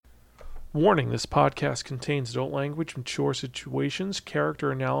Warning, this podcast contains adult language, mature situations,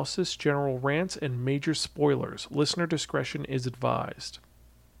 character analysis, general rants, and major spoilers. Listener discretion is advised.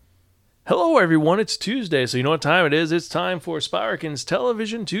 Hello everyone, it's Tuesday, so you know what time it is. It's time for Spirakin's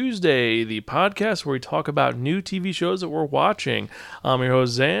Television Tuesday, the podcast where we talk about new TV shows that we're watching. I'm your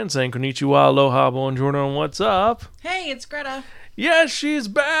host Zan, saying konnichiwa, aloha, buongiorno, and what's up? Hey, it's Greta. Yes, she's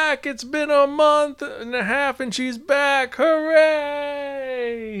back! It's been a month and a half and she's back!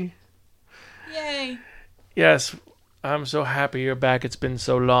 Hooray! Yay. Yes, I'm so happy you're back. It's been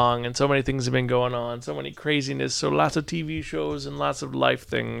so long and so many things have been going on. So many craziness. So lots of TV shows and lots of life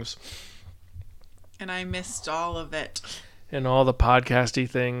things. And I missed all of it. And all the podcasty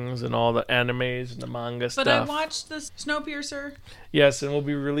things and all the animes and the manga stuff. But I watched the Snowpiercer. Yes, and we'll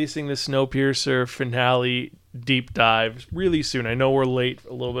be releasing the Snowpiercer finale deep dive really soon. I know we're late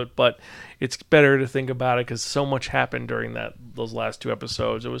a little bit, but it's better to think about it because so much happened during those last two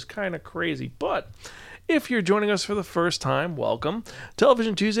episodes. It was kind of crazy. But if you're joining us for the first time, welcome.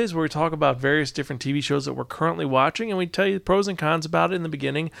 Television Tuesdays, where we talk about various different TV shows that we're currently watching, and we tell you the pros and cons about it in the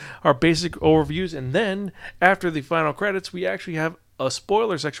beginning, our basic overviews, and then after the final credits, we actually have a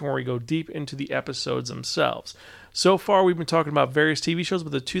spoiler section where we go deep into the episodes themselves. So far, we've been talking about various TV shows,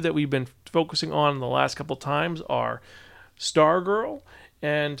 but the two that we've been focusing on the last couple times are Stargirl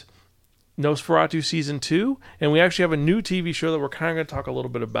and Nosferatu Season 2, and we actually have a new TV show that we're kind of going to talk a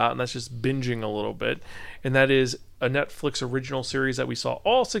little bit about, and that's just binging a little bit, and that is a Netflix original series that we saw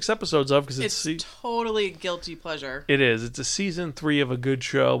all 6 episodes of. Because it's totally a guilty pleasure. It is. It's a Season 3 of a good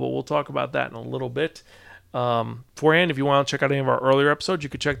show, but we'll talk about that in a little bit. Beforehand, if you want to check out any of our earlier episodes, you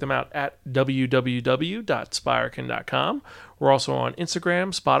can check them out at www.spirekin.com. We're also on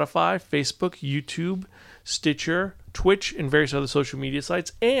Instagram, Spotify, Facebook, YouTube, Stitcher, Twitch, and various other social media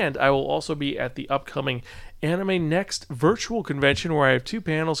sites. And I will also be at the upcoming Anime Next virtual convention where I have 2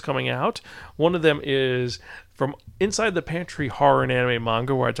 panels coming out. One of them is from Inside the Pantry Horror and Anime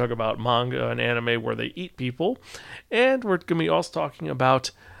Manga, where I talk about manga and anime where they eat people. And we're going to be also talking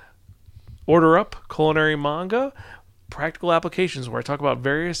about Order Up Culinary Manga, Practical Applications, where I talk about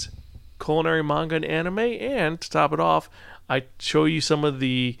various culinary manga and anime. And to top it off, I show you some of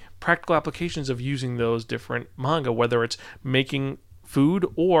the practical applications of using those different manga, whether it's making food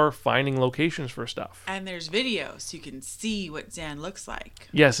or finding locations for stuff. And there's videos, so you can see what Zan looks like.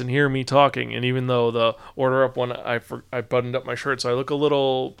 Yes, and hear me talking. And even though the Order Up one, I buttoned up my shirt, so I look a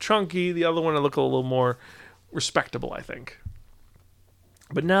little chunky. The other one, I look a little more respectable, I think.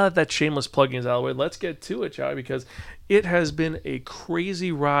 But now that shameless plugging is out of the way, let's get to it, shall we? Because it has been a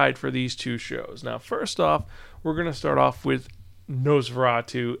crazy ride for these 2 shows. Now, first off, we're going to start off with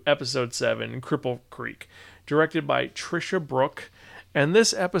Nosferatu, Episode 7, Cripple Creek, directed by Trisha Brook. And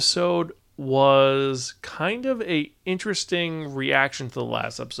this episode was kind of a interesting reaction to the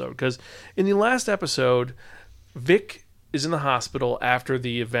last episode. Because in the last episode, Vic is in the hospital after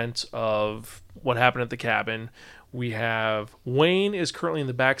the events of what happened at the cabin. We have Wayne is currently in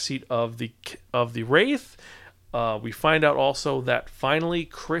the backseat of the Wraith. We find out also that finally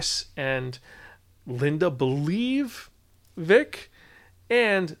Chris and Linda believe Vic,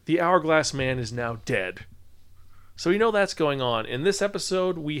 and the Hourglass Man is now dead. So we know that's going on. In this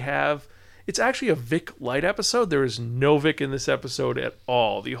episode, it's actually a Vic light episode. There is no Vic in this episode at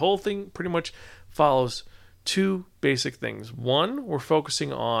all. The whole thing pretty much follows 2 basic things. One, we're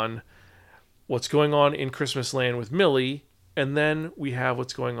focusing on what's going on in Christmas Land with Millie, and then we have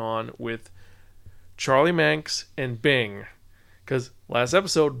what's going on with Charlie Manx and Bing. Because last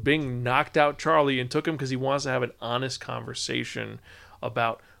episode, Bing knocked out Charlie and took him because he wants to have an honest conversation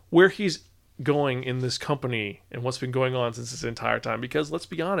about where he's going in this company and what's been going on since this entire time. Because let's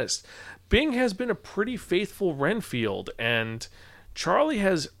be honest, Bing has been a pretty faithful Renfield, and Charlie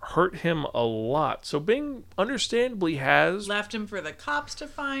has hurt him a lot. So Bing understandably has left him for the cops to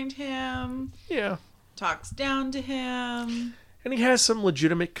find him. Yeah. Talks down to him. And he has some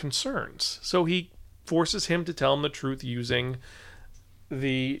legitimate concerns. So he forces him to tell him the truth using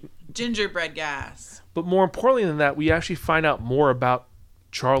the gingerbread gas. But more importantly than that, we actually find out more about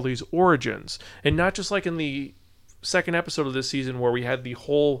Charlie's origins. And not just like in the second episode of this season where we had the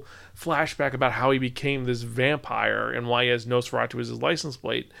whole flashback about how he became this vampire and why he has Nosferatu as his license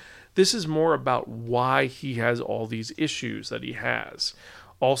plate. This is more about why he has all these issues that he has.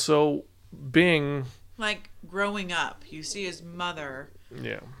 Also, Bing, like growing up, you see his mother.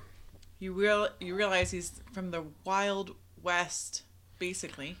 Yeah. You realize he's from the Wild West,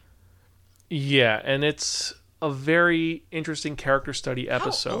 basically. Yeah, and it's a very interesting character study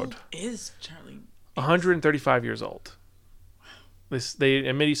episode. How old is Charlie? 135 years old. They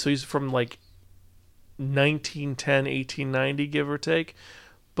admit so he's from like 1910, 1890, give or take.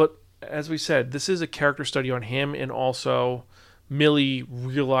 But as we said, this is a character study on him, and also Millie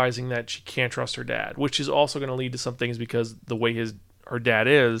realizing that she can't trust her dad, which is also going to lead to some things because the way her dad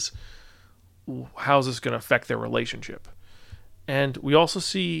is, how's this going to affect their relationship? And we also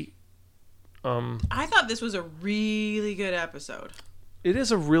see... I thought this was a really good episode. It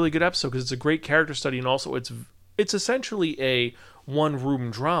is a really good episode because it's a great character study, and also it's essentially a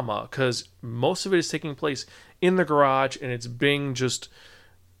one-room drama because most of it is taking place in the garage, and it's Bing just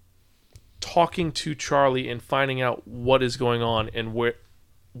talking to Charlie and finding out what is going on and what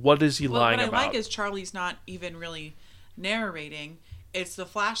is he lying about. What I like is Charlie's not even really narrating. It's the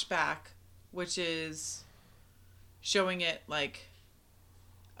flashback, which is showing it like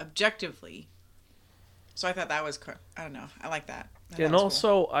objectively. So I thought that was, I don't know, I like that. And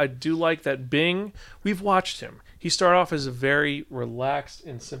also, cool. I do like that Bing, we've watched him. He started off as a very relaxed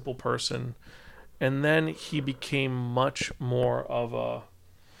and simple person, and then he became much more of a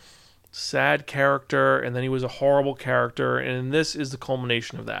sad character, and then he was a horrible character, and this is the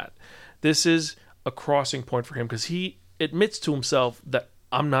culmination of that. This is a crossing point for him because he admits to himself that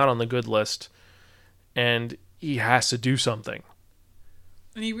I'm not on the good list, and he has to do something.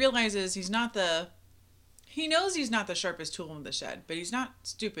 And he realizes he knows he's not the sharpest tool in the shed, but he's not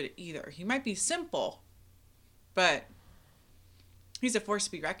stupid either. He might be simple, but he's a force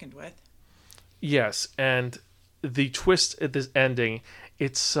to be reckoned with. Yes, and the twist at this ending,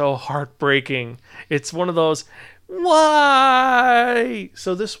 it's so heartbreaking. It's one of those, why?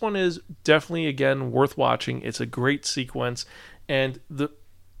 So this one is definitely, again, worth watching. It's a great sequence, and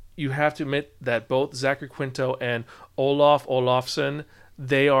you have to admit that both Zachary Quinto and Olaf Olafsson,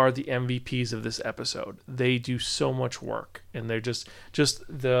 they are the MVPs of this episode. They do so much work, and they're just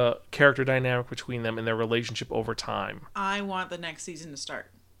the character dynamic between them and their relationship over time. I want the next season to start.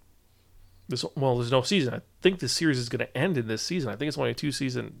 There's no season. I think the series is going to end in this season. I think it's only a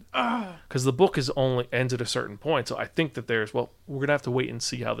 2-season because the book is only ends at a certain point. So I think that we're going to have to wait and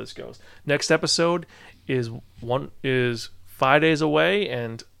see how this goes. Next episode is 5 days away,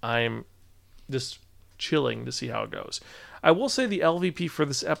 and I'm just chilling to see how it goes. I will say the LVP for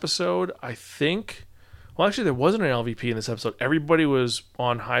this episode, I think... Well, actually, there wasn't an LVP in this episode. Everybody was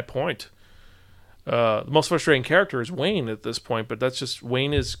on high point. The most frustrating character is Wayne at this point, but that's just...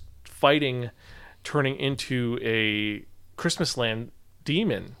 Wayne is fighting, turning into a Christmas Land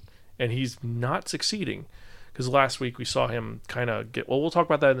demon, and he's not succeeding. Because last week we saw him kind of get... Well, we'll talk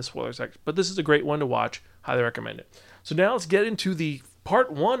about that in the spoiler section. But this is a great one to watch. Highly recommend it. So now let's get into the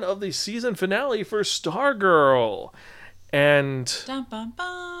part 1 of the season finale for Stargirl. And dum, bum,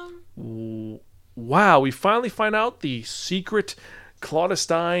 bum. Wow, we finally find out the secret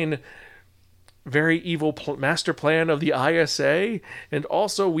clandestine, very evil master plan of the ISA, and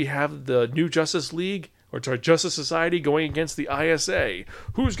also we have the new Justice League, or Justice Society, going against the ISA.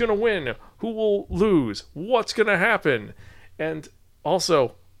 Who's going to win? Who will lose? What's going to happen? And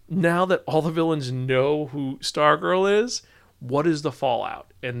also, now that all the villains know who Stargirl is, what is the fallout?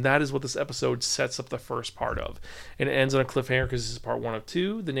 And that is what this episode sets up the first part of. And it ends on a cliffhanger because this is part 1 of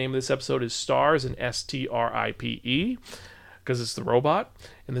 2. The name of this episode is Stars, and STRIPE, because it's the robot.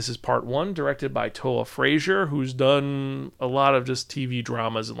 And this is part 1, directed by Tola Frazier, who's done a lot of just TV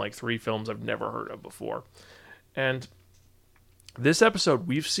dramas and like 3 films I've never heard of before. And this episode,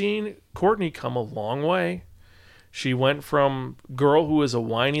 we've seen Courtney come a long way. She went from girl who is a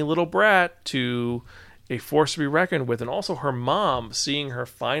whiny little brat to a force to be reckoned with, and also her mom seeing her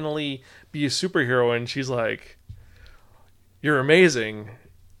finally be a superhero, and she's like, "You're amazing,"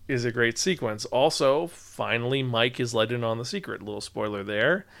 is a great sequence. Also, finally, Mike is let in on the secret. Little spoiler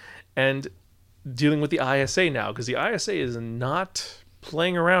there. And dealing with the ISA now, because the ISA is not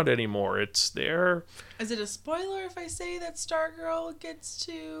playing around anymore. It's there. Is it a spoiler if I say that Stargirl gets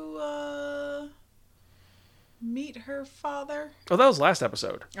to meet her father? Oh, that was last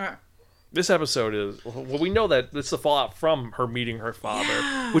episode. All right. This episode is... Well, we know that it's the fallout from her meeting her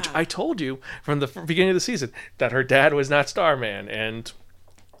father, which I told you from the beginning of the season, that her dad was not Starman, and...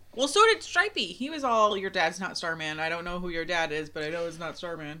 Well, so did Stripey. He was all, your dad's not Starman. I don't know who your dad is, but I know it's not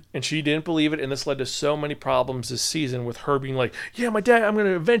Starman. And she didn't believe it, and this led to so many problems this season with her being like, yeah, my dad, I'm going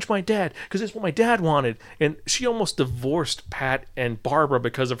to avenge my dad, because it's what my dad wanted. And she almost divorced Pat and Barbara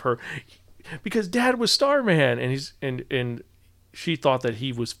because of her... Because dad was Starman, and he's... and she thought that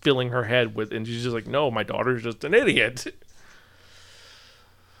he was filling her head with, and she's just like, no, my daughter's just an idiot.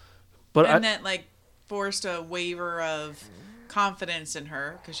 But that like forced a waiver of confidence in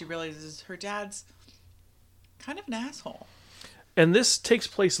her because she realizes her dad's kind of an asshole. And this takes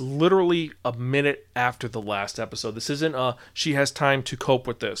place literally a minute after the last episode. This isn't she has time to cope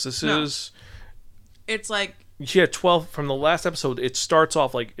with this. This is... It's like Yeah, 12 from the last episode. It starts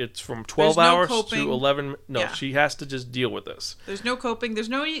off like it's from 12 There's no hours coping. to 11. No, Yeah. she has to just deal with this. There's no coping. There's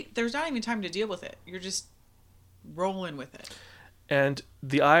not even time to deal with it. You're just rolling with it. And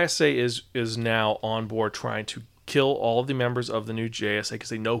the ISA is now on board trying to kill all of the members of the new JSA because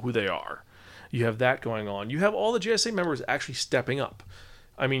they know who they are. You have that going on. You have all the JSA members actually stepping up.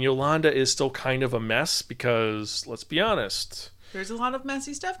 I mean, Yolanda is still kind of a mess because, let's be honest, There's a lot of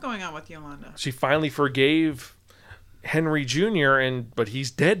messy stuff going on with Yolanda. she finally forgave Henry Jr., but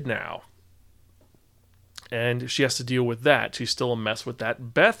he's dead now. And she has to deal with that. She's still a mess with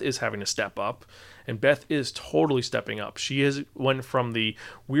that. Beth is having to step up, and Beth is totally stepping up. She went from the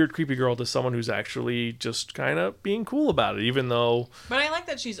weird, creepy girl to someone who's actually just kind of being cool about it, even though... But I like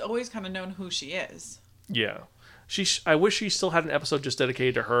that she's always kind of known who she is. Yeah. I wish she still had an episode just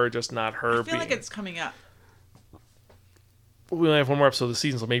dedicated to her, just not her I feel like it's coming up. We only have one more episode of the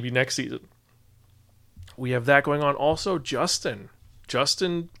season, so maybe next season. We have that going on. Also, Justin.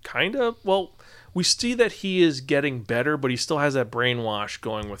 Justin kind of... Well, we see that he is getting better, but he still has that brainwash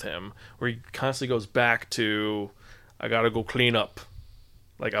going with him, where he constantly goes back to, I gotta go clean up.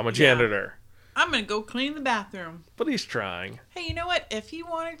 Like, I'm a janitor. I'm going to go clean the bathroom. But he's trying. Hey, you know what? If he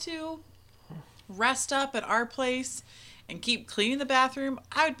wanted to rest up at our place and keep cleaning the bathroom,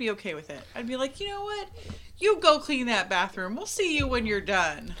 I would be okay with it. I'd be like, you know what? You go clean that bathroom. We'll see you when you're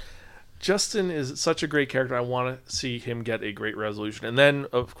done. Justin is such a great character. I want to see him get a great resolution. And then,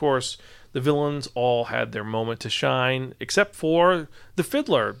 of course, the villains all had their moment to shine, except for the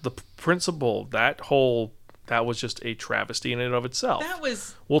fiddler, the principal. That was just a travesty in and of itself. That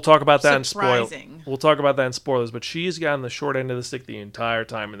was We'll talk about that surprising. We'll talk about that in spoilers, but she's gotten the short end of the stick the entire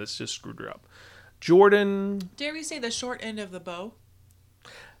time, and this just screwed her up. Jordan, dare we say the short end of the bow?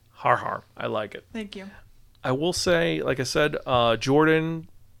 har har, I like it. Thank you. I will say, like I said, Jordan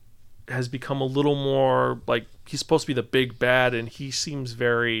has become a little more like he's supposed to be the big bad, and he seems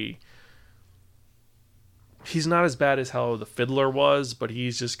very. He's not as bad as how the fiddler was, but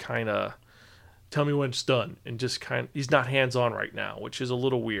he's just kind of tell me when it's done, and just he's not hands on right now, which is a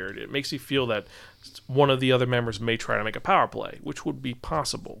little weird. It makes me feel that one of the other members may try to make a power play, which would be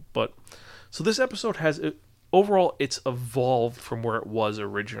possible. But so this episode has. Overall, it's evolved from where it was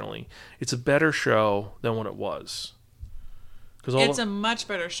originally. It's a better show than what it was. It's a much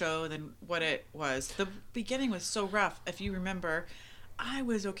better show than what it was. The beginning was so rough. If you remember, I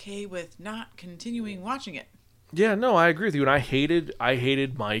was okay with not continuing watching it. Yeah, no, I agree with you. And I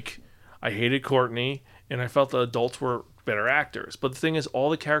hated Mike. I hated Courtney. And I felt the adults were better actors. But the thing is,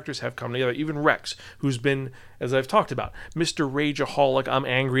 all the characters have come together. Even Rex, who's been, as I've talked about, Mr. Rageaholic. I'm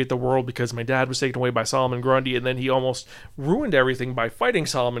angry at the world because my dad was taken away by Solomon Grundy, and then he almost ruined everything by fighting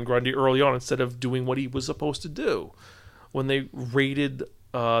Solomon Grundy early on instead of doing what he was supposed to do when they raided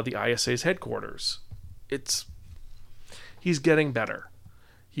the ISA's headquarters. He's getting better.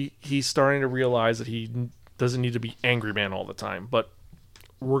 He's starting to realize that he doesn't need to be angry man all the time. But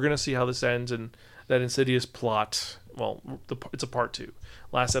we're going to see how this ends, and that Insidious plot, well, it's a part 2.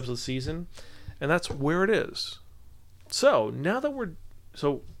 Last episode of the season, and that's where it is. So,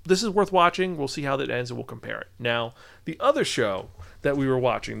 this is worth watching. We'll see how that ends, and we'll compare it. Now, the other show that we were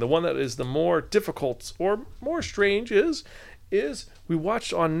watching, the one that is the more difficult or more strange is we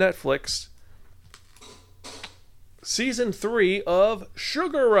watched on Netflix Season 3 of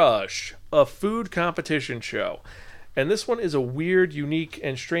Sugar Rush, a food competition show. And this one is a weird, unique,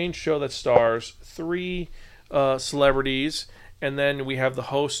 and strange show that stars 3 celebrities. And then we have the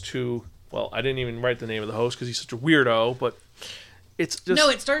host who, well, I didn't even write the name of the host because he's such a weirdo, but it's just... No,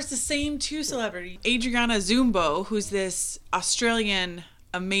 it stars the same 2 celebrities. Adriana Zumbo, who's this Australian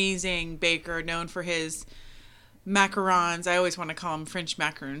amazing baker known for his macarons. I always want to call them French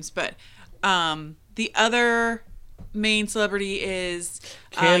macaroons. But the other main celebrity is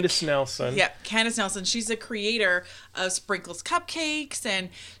Candice Nelson. Yeah, Candice Nelson. She's a creator of Sprinkles Cupcakes, and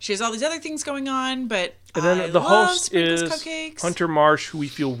she has all these other things going on. But and then I the love host Sprinkles is Cupcakes. Hunter Marsh, who we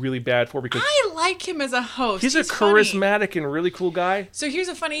feel really bad for because I like him as a host. he's a charismatic and really cool guy. So here's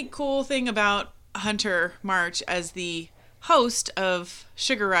a funny, cool thing about Hunter March as the host of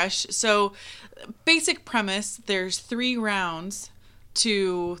Sugar Rush. So basic premise, there's 3 rounds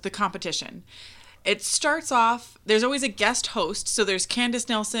to the competition. It starts off, there's always a guest host. So there's Candice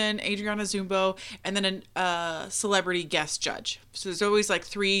Nelson, Adriana Zumbo, and then a celebrity guest judge. So there's always like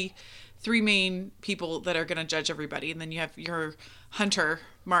three main people that are going to judge everybody. And then you have your Hunter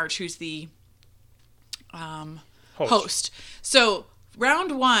March, who's the host. So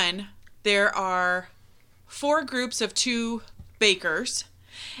round 1, there are 4 groups of 2 bakers.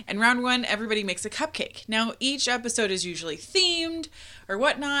 And round 1, everybody makes a cupcake. Now, each episode is usually themed or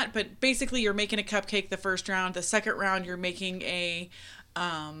whatnot. But basically, you're making a cupcake the first round. The second round, you're making a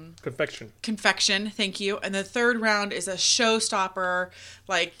confection. Thank you. And the third round is a showstopper,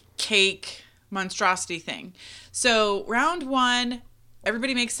 like cake monstrosity thing. So round one,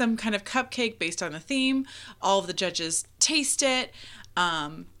 everybody makes some kind of cupcake based on the theme. All of the judges taste it.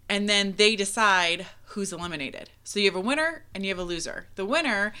 And then they decide who's eliminated. So you have a winner and you have a loser. The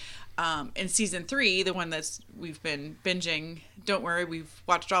winner, in season 3, the one we've been binging, don't worry, we've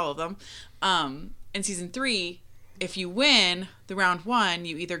watched all of them. In season 3, if you win the round 1,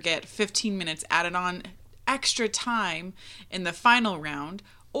 you either get 15 minutes added on extra time in the final round,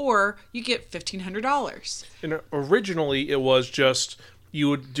 or you get $1,500. And originally, it was just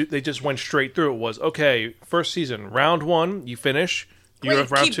they just went straight through. It was okay. First season, round 1, you finish. You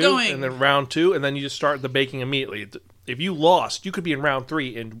have round 2, going. And then round 2, and then you just start the baking immediately. If you lost, you could be in round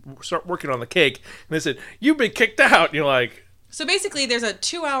 3 and start working on the cake. And they said, "You've been kicked out." And you're like, so basically, there's a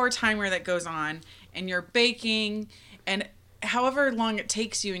 2-hour timer that goes on, and you're baking, and however long it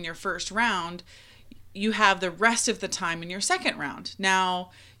takes you in your first round, you have the rest of the time in your second round.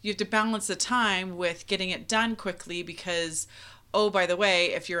 Now, you have to balance the time with getting it done quickly because, oh, by the way,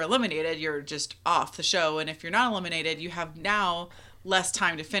 if you're eliminated, you're just off the show. And if you're not eliminated, you have now less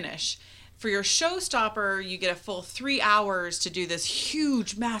time to finish. For your showstopper, you get a full 3 hours to do this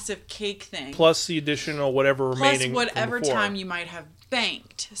huge, massive cake thing. Plus the additional whatever remaining. Plus whatever time you might have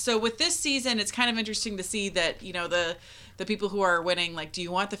banked. So with this season, it's kind of interesting to see that, you know, the people who are winning, like, do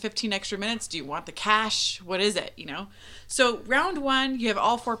you want the 15 extra minutes? Do you want the cash? What is it, you know? So round 1, you have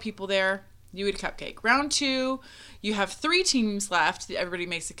all 4 people there. You eat a cupcake. Round 2, you have 3 teams left. Everybody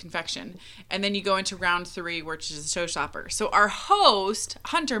makes a confection. And then you go into round 3, which is a showstopper. So our host,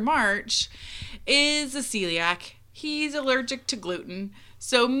 Hunter March, is a celiac. He's allergic to gluten.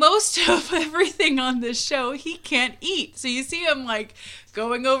 So most of everything on this show, he can't eat. So you see him, like,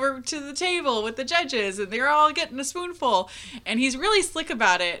 going over to the table with the judges, and they're all getting a spoonful. And he's really slick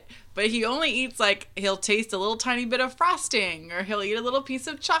about it. But he only eats, like, he'll taste a little tiny bit of frosting, or he'll eat a little piece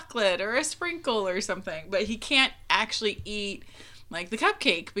of chocolate or a sprinkle or something. But he can't actually eat, like, the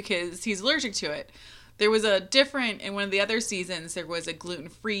cupcake because he's allergic to it. There was in one of the other seasons, there was a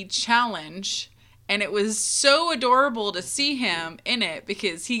gluten-free challenge. And it was so adorable to see him in it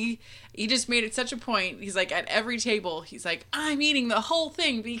because he just made it such a point. He's like, at every table, he's like, I'm eating the whole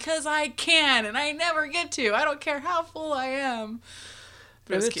thing because I can and I never get to. I don't care how full I am.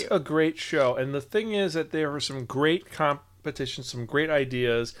 But and it's cute. A great show. And the thing is that there are some great competitions, some great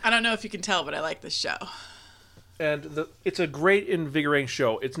ideas. I don't know if you can tell, but I like this show. And it's a great, invigorating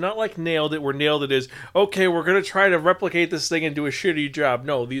show. It's not like Nailed It, where Nailed It is, okay, we're going to try to replicate this thing and do a shitty job.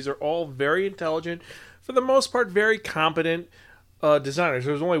 No, these are all very intelligent, for the most part, very competent designers.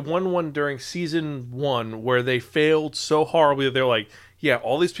 There was only one during season 1 where they failed so horribly that they're like, yeah,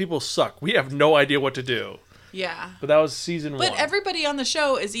 all these people suck. We have no idea what to do. Yeah. But that was season 1. But everybody on the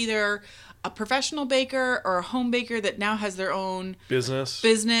show is either a professional baker or a home baker that now has their own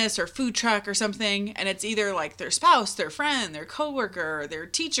business or food truck or something, and it's either like their spouse, their friend, their coworker, their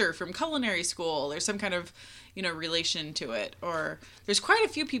teacher from culinary school. There's some kind of, you know, relation to it. Or there's quite a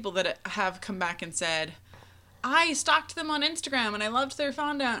few people that have come back and said, I stalked them on Instagram and I loved their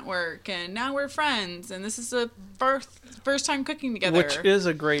fondant work and now we're friends and this is the first time cooking together. Which is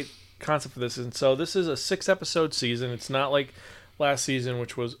a great concept for this. And so this is a 6-episode season. It's not like last season,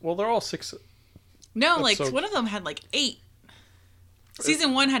 which was, well, they're all 6. No, like one of them had like 8.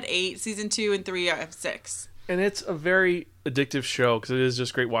 Season 1 had 8. Season 2 and 3 have 6. And it's a very addictive show because it is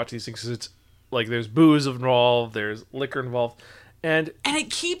just great watching these things. Because it's like there's booze involved, there's liquor involved, and it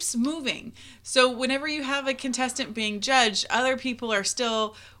keeps moving. So whenever you have a contestant being judged, other people are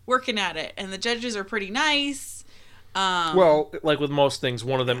still working at it, and the judges are pretty nice. Well, like with most things,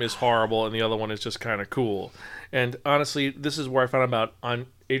 one of them is horrible and the other one is just kind of cool. And honestly, this is where I found out on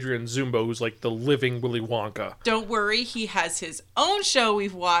Adrian Zumbo, who's like the living Willy Wonka. Don't worry, he has his own show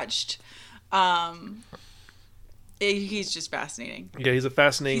we've watched. He's just fascinating. Yeah, he's a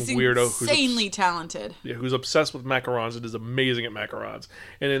fascinating weirdo. He's insanely talented. Yeah, who's obsessed with macarons and is amazing at macarons.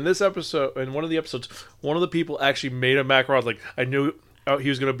 And in this episode, in one of the episodes, one of the people actually made a macaron. Like, I knew he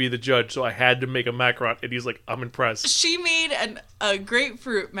was going to be the judge, so I had to make a macaron. And he's like, I'm impressed. She made a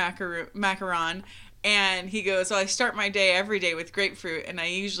grapefruit macaron. And he goes, well, I start my day every day with grapefruit, and I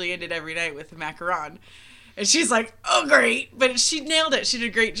usually end it every night with a macaron. And she's like, oh, great. But she nailed it. She did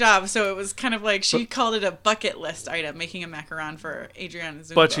a great job. So it was kind of like she called it a bucket list item, making a macaron for Adriana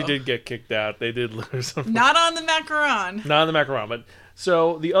Zumbo. But she did get kicked out. They did lose. Not on the macaron. Not on the macaron. But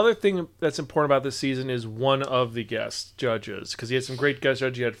so the other thing that's important about this season is one of the guest judges. Because he had some great guest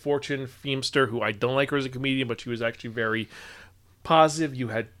judges. He had Fortune Feimster, who I don't like her as a comedian, but she was actually very positive. You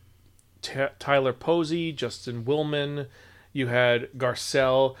had Tyler Posey, Justin Willman. You had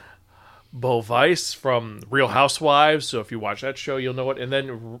Garcelle Beauvais from Real Housewives. So if you watch that show, you'll know it. And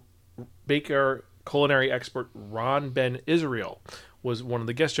then Baker culinary expert Ron Ben Israel was one of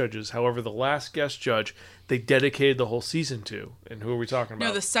the guest judges. However, the last guest judge, they dedicated the whole season to. And who are we talking about?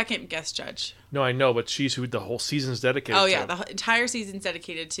 No, the second guest judge. No, I know, but she's who the whole season's dedicated to. Oh, yeah. The entire season's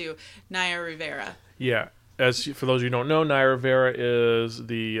dedicated to Naya Rivera. Yeah. For those of you who don't know, Naya Rivera is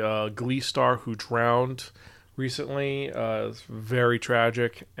the Glee star who drowned recently. It's very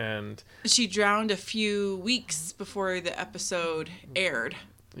tragic. And she drowned a few weeks before the episode aired.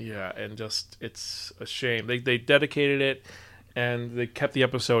 Yeah, and just, it's a shame. They dedicated it, and they kept the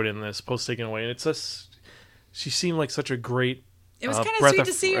episode in this, post taken away. And it's just, she seemed like such a great It was kind of sweet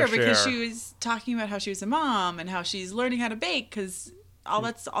to see her because she was talking about how she was a mom and how she's learning how to bake because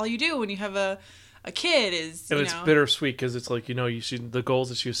that's all you do when you have a kid is, and it's bittersweet because it's like, the goals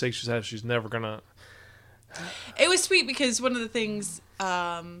that she was saying she's never going to. It was sweet because one of the things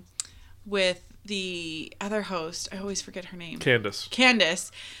with the other host, I always forget her name.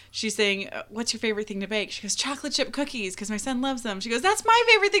 Candace. She's saying, what's your favorite thing to bake? She goes, chocolate chip cookies, because my son loves them. She goes, that's my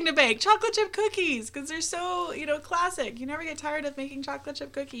favorite thing to bake, chocolate chip cookies, because they're so, classic. You never get tired of making chocolate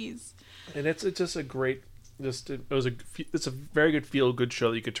chip cookies. And it's just a great, it's a very good feel-good show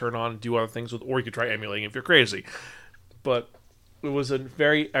that you could turn on and do other things with, or you could try emulating if you're crazy. But it was a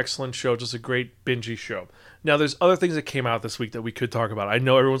very excellent show, just a great bingey show. Now, there's other things that came out this week that we could talk about. I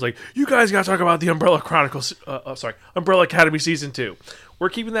know everyone's like, you guys got to talk about the Umbrella Chronicles, Umbrella Academy Season 2. We're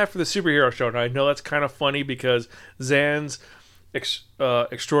keeping that for the superhero show. Now, I know that's kind of funny because Zan's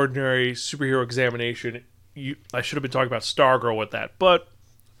extraordinary superhero examination, I should have been talking about Stargirl with that, but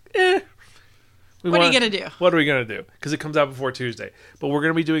what are you going to do? What are we going to do? Because it comes out before Tuesday. But we're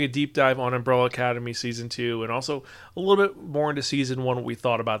going to be doing a deep dive on Umbrella Academy Season 2 and also a little bit more into Season 1, what we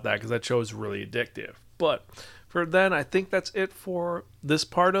thought about that, because that show is really addictive. But for then, I think that's it for this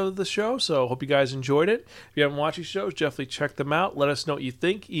part of the show. So hope you guys enjoyed it. If you haven't watched these shows, definitely check them out. Let us know what you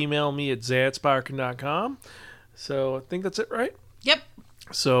think. Email me at zan@spirekin.com. So I think that's it, right? Yep.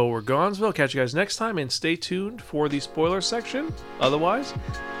 So we're Gonzville. Catch you guys next time, and stay tuned for the spoiler section. Otherwise,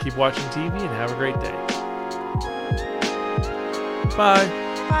 keep watching TV and have a great day. Bye.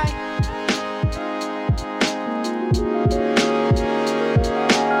 Bye.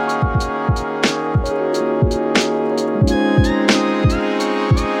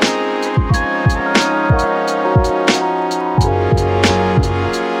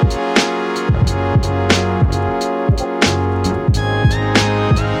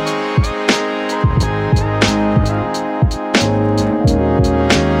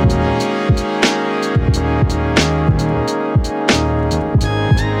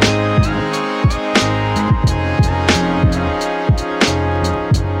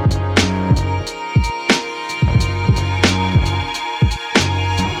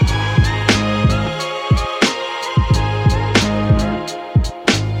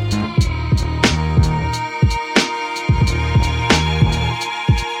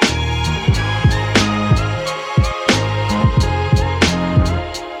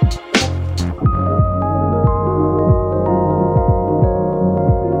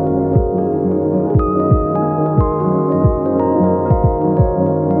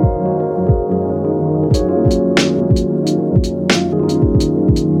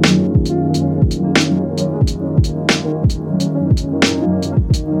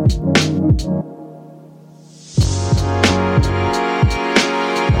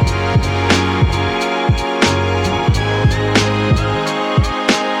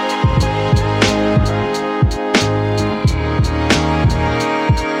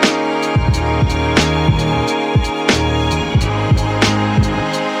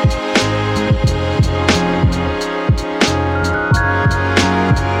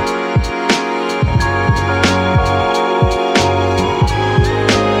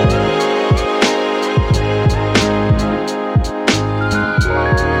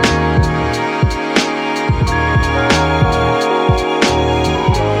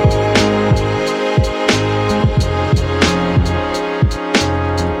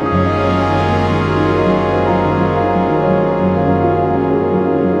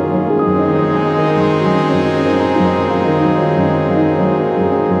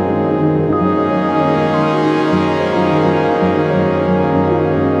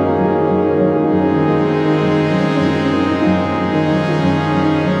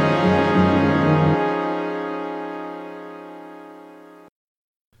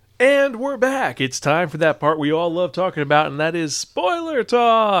 And we're back. It's time for that part we all love talking about, and that is spoiler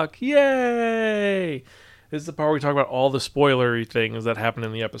talk. Yay! This is the part where we talk about all the spoilery things that happen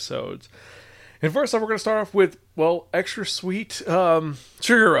in the episodes. And first off, we're going to start off with, well, extra sweet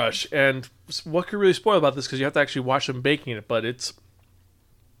Sugar Rush. And what could really spoil about this, because you have to actually watch them baking it, but it's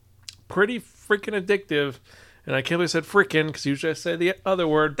pretty freaking addictive. And I can't believe I said freaking, because usually I say the other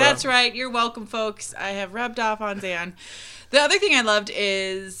word. But That's right. You're welcome, folks. I have rubbed off on Zan. The other thing I loved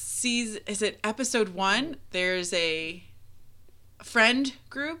is it episode 1? There's a friend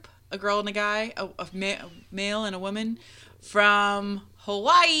group, a girl and a guy, a male and a woman from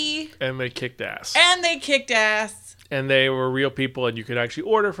Hawaii. And they kicked ass. And they were real people, and you could actually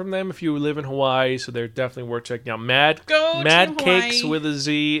order from them if you live in Hawaii, so they're definitely worth checking out. Mad Cakes with a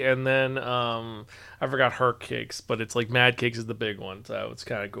Z, and then I forgot her cakes, but it's like Mad Cakes is the big one, so it's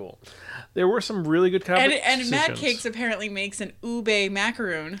kind of cool. There were some really good competitions. And Mad Cakes apparently makes an ube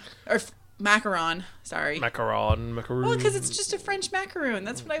macaroon, or macaron, sorry. Macaron. Well, because it's just a French macaroon.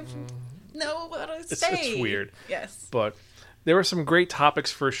 That's what I know what to say. It's weird. Yes. But there were some great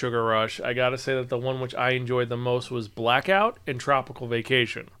topics for Sugar Rush. I gotta say that the one which I enjoyed the most was Blackout and Tropical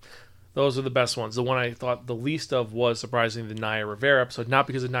Vacation. Those are the best ones. The one I thought the least of was, surprisingly, the Naya Rivera episode. Not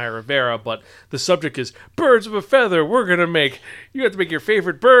because of Naya Rivera, but the subject is birds of a feather. You have to make your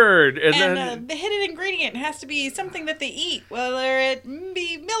favorite bird. And then the hidden ingredient has to be something that they eat, whether it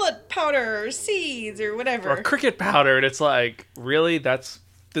be millet powder or seeds or whatever. Or cricket powder. And it's like, really?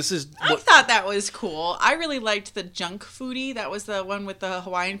 I thought that was cool. I really liked the junk foodie. That was the one with the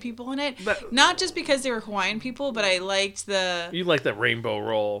Hawaiian people in it. Not just because they were Hawaiian people, but I liked You like that rainbow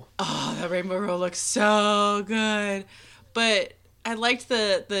roll. Oh, that rainbow roll looks so good. But I liked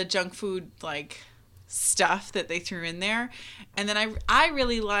the junk food, like, stuff that they threw in there. And then I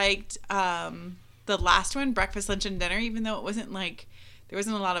really liked the last one, breakfast, lunch, and dinner, even though it wasn't, like, there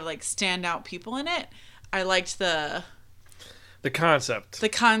wasn't a lot of, like, standout people in it. I liked the concept,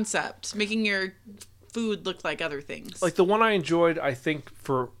 making your food look like other things. Like the one I enjoyed, I think,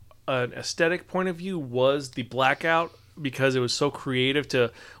 for an aesthetic point of view was the Blackout, because it was so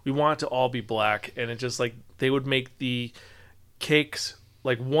creative. We want it to all be black, and it just like they would make the cakes,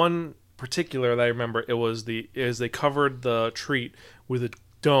 like one particular that I remember, they covered the treat with a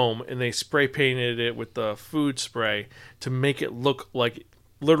dome and they spray painted it with the food spray to make it look like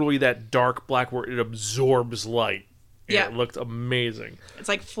literally that dark black where it absorbs light. Yeah, it looked amazing. It's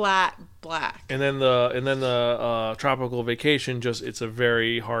like flat black. And then the Tropical Vacation, it's a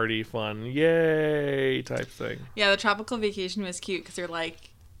very hearty, fun, yay type thing. Yeah, the Tropical Vacation was cute because they're like,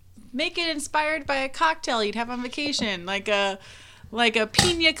 make it inspired by a cocktail you'd have on vacation, like a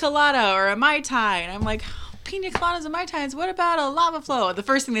pina colada or a Mai Tai. And I'm like, pina coladas and Mai Tais. What about a lava flow? The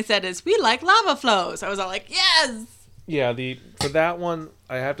first thing they said is, we like lava flows. I was all like, yes. Yeah, for that one,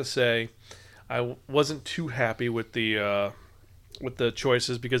 I have to say, I wasn't too happy with the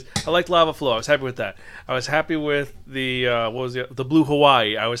choices because I liked Lava Flow. I was happy with that. I was happy with the the Blue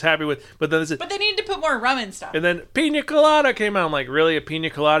Hawaii. I was happy with, but they needed to put more rum and stuff. And then Pina Colada came out. I'm like, really, a Pina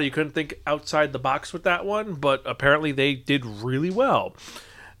Colada? You couldn't think outside the box with that one, but apparently they did really well.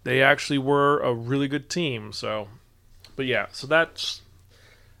 They actually were a really good team. So, but yeah,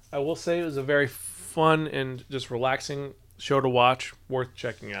 I will say it was a very fun and just relaxing show to watch, worth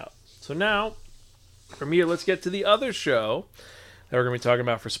checking out. So now, from here, let's get to the other show that we're going to be talking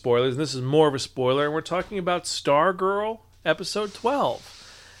about for spoilers. And this is more of a spoiler, and we're talking about Stargirl episode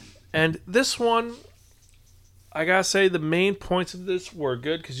 12. And this one, I got to say, the main points of this were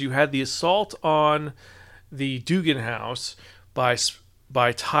good because you had the assault on the Dugan house by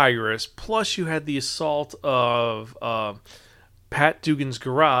Tigress, plus you had the assault of Pat Dugan's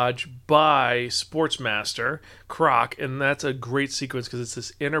garage by Sportsmaster Croc, and that's a great sequence because it's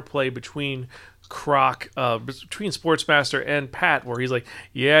this interplay between between Sportsmaster and Pat, where he's like,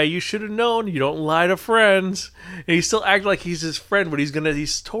 "Yeah, you should have known. You don't lie to friends," and he's still acting like he's his friend, but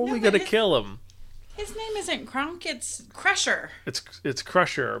he's totally gonna kill him. His name isn't Kronk, it's Crusher. It's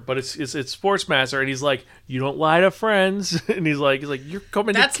Crusher, but it's Sportsmaster, and he's like, "You don't lie to friends," and he's like, "You're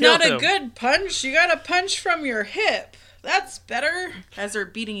coming to kill him." That's not a good punch. You gotta punch from your hip. That's better. As they're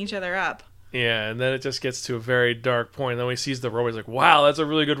beating each other up. Yeah, and then it just gets to a very dark point. And then when he sees the robot, he's like, wow, that's a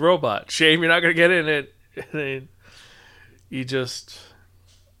really good robot. Shame you're not going to get in it. And then he just...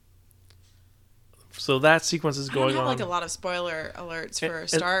 So that sequence is going on. I don't have like a lot of spoiler alerts for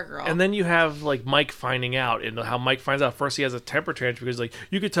Stargirl. And then you have like Mike finding out, and how Mike finds out first he has a temper tantrum because like,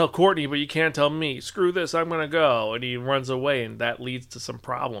 you could tell Courtney, but you can't tell me. Screw this, I'm going to go. And he runs away, and that leads to some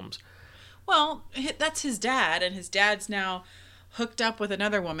problems. Well, that's his dad, and his dad's now hooked up with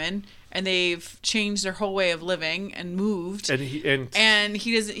another woman, and they've changed their whole way of living and moved. And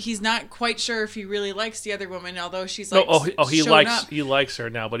he's not quite sure if he really likes the other woman, although she's like, he likes her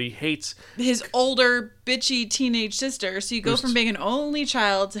now, but he hates his older bitchy teenage sister. So you go from being an only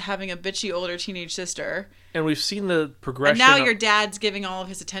child to having a bitchy older teenage sister. And we've seen the progression. And now your dad's giving all of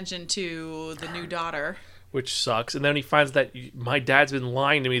his attention to the new daughter. Which sucks. And then he finds that my dad's been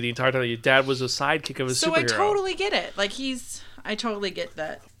lying to me the entire time. Your dad was a sidekick of a superhero. So I totally get it. Like I totally get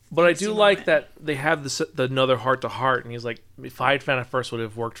that. But I do like that they have the another heart-to-heart, and he's like, if I had found it first, would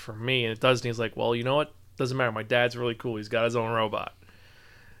have worked for me, and it doesn't. He's like, well, you know what? Doesn't matter. My dad's really cool. He's got his own robot.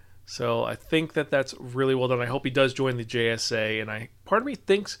 So I think that's really well done. I hope he does join the JSA, and part of me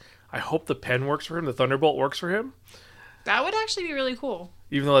thinks, I hope the pen works for him, the Thunderbolt works for him. That would actually be really cool.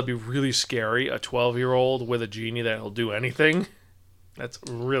 Even though that'd be really scary, a 12-year-old with a genie that'll do anything, that's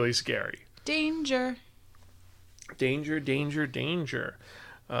really scary. Danger. Danger, danger, danger.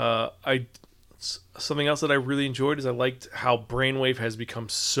 Something else that I really enjoyed is I liked how Brainwave has become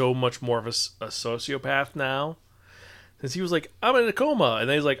so much more of a sociopath now. Since he was like, I'm in a coma, and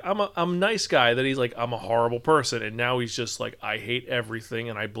then he's like, I'm a nice guy. Then he's like, I'm a horrible person, and now he's just like, I hate everything,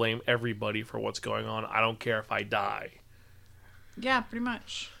 and I blame everybody for what's going on. I don't care if I die. Yeah, pretty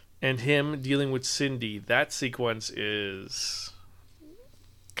much. And him dealing with Cindy, that sequence is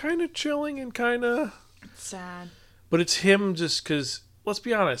kind of chilling and kind of sad. But it's him just because, let's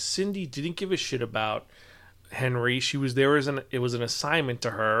be honest, Cindy didn't give a shit about Henry. She was there it was an assignment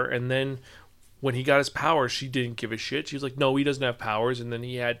to her, and then when he got his powers, she didn't give a shit. She was like, no, he doesn't have powers, and then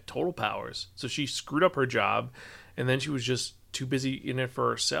he had total powers. So she screwed up her job, and then she was just too busy in it for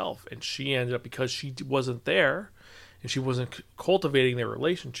herself, and she ended up, because she wasn't there, and she wasn't cultivating their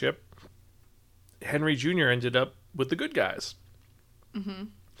relationship, Henry Jr. ended up with the good guys. Mm-hmm.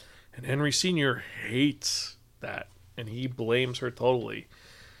 And Henry Sr. hates that, and he blames her totally.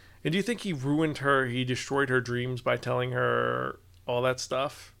 And do you think he destroyed her dreams by telling her all that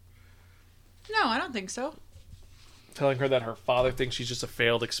stuff? No, I don't think so. Telling her that her father thinks she's just a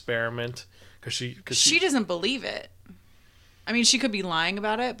failed experiment because she doesn't believe it. I mean, she could be lying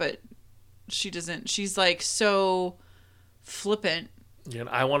about it, but she doesn't. She's like so flippant. Yeah, and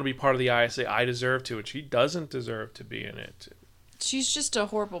I want to be part of the ISA. I deserve to, and she doesn't deserve to be in it. She's just a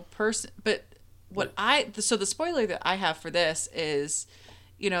horrible person. But so the spoiler that I have for this is,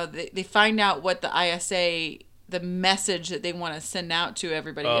 they find out what the ISA, the message that they want to send out to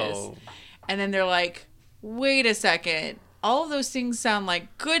everybody is. And then they're like, wait a second. All of those things sound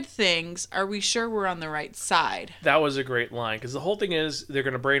like good things. Are we sure we're on the right side? That was a great line. Because the whole thing is they're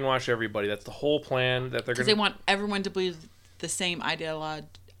going to brainwash everybody. That's the whole plan. Because they want everyone to believe the same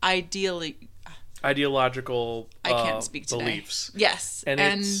ideological I can't speak today. Beliefs. Yes. And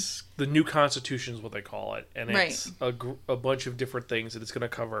it's the new constitution is what they call it. And it's a bunch of different things that it's going to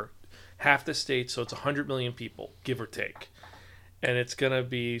cover half the state. So it's 100 million people, give or take. And it's going to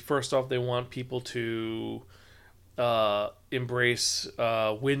be, first off, they want people to embrace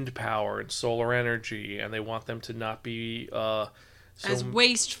wind power and solar energy. And they want them to not be as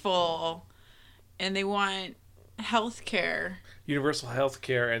wasteful. And they want healthcare. Universal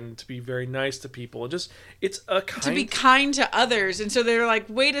healthcare, and to be very nice to people, and just to be kind to others. And so they're like,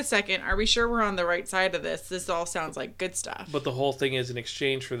 wait a second, are we sure we're on the right side of this? This all sounds like good stuff. But the whole thing is, in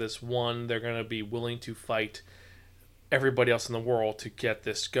exchange for this one, they're going to be willing to fight everybody else in the world to get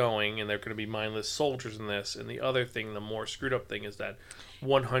this going, and they're going to be mindless soldiers in this. And the other thing, the more screwed up thing, is that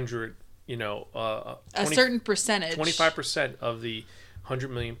 100, a certain percentage, 25% of the 100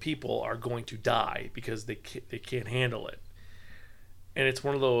 million people are going to die because they can't handle it. And it's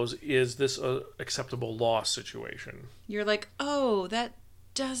one of those, is this a acceptable loss situation? You're like, oh, that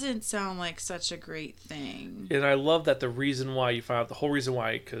doesn't sound like such a great thing. And I love that the reason why you found out, the whole reason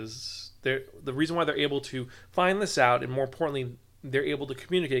why, because the reason why they're able to find this out, and more importantly, they're able to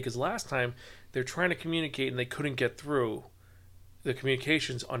communicate, because last time they're trying to communicate and they couldn't get through the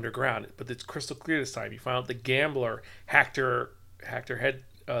communications underground. But it's crystal clear this time. You found out the gambler hacked her head,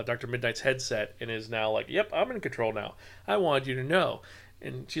 Dr. Midnight's headset, and is now like, yep, I'm in control now. I wanted you to know.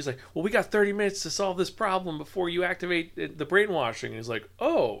 And she's like, well, we got 30 minutes to solve this problem before you activate the brainwashing. And he's like,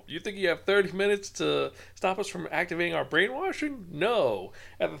 oh, you think you have 30 minutes to stop us from activating our brainwashing? No.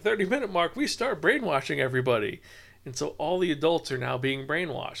 At the 30-minute mark, we start brainwashing everybody. And so all the adults are now being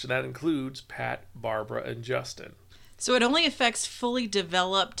brainwashed. And that includes Pat, Barbara, and Justin. So it only affects fully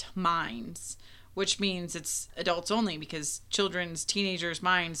developed minds, which means it's adults only, because teenagers'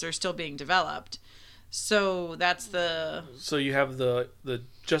 minds are still being developed. So that's So you have the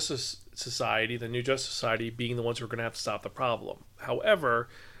Justice Society, the New Justice Society, being the ones who are going to have to stop the problem. However,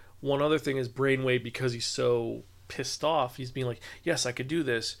 one other thing is Brainwave, because he's so pissed off, he's being like, yes, I could do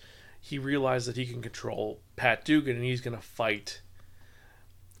this. he realized that he can control Pat Dugan, and he's going to fight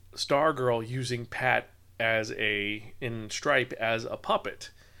Stargirl using Pat in Stripe as a puppet.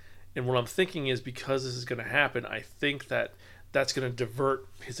 And what I'm thinking is, because this is going to happen, I think that that's going to divert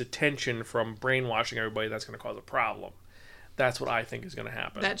his attention from brainwashing everybody. That's going to cause a problem. That's what I think is going to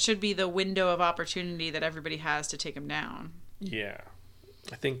happen. That should be the window of opportunity that everybody has to take him down. Yeah.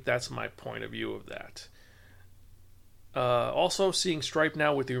 I think that's my point of view of that. Also, seeing Stripe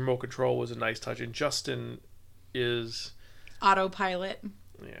now with the remote control was a nice touch. And Justin is... Autopilot.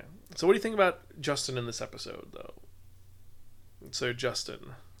 Yeah. So what do you think about Justin in this episode, though? So, Justin...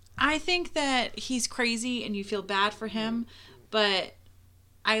 I think that he's crazy and you feel bad for him, but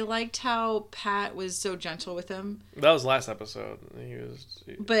I liked how Pat was so gentle with him. That was last episode.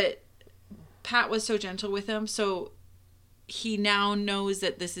 But Pat was so gentle with him, so he now knows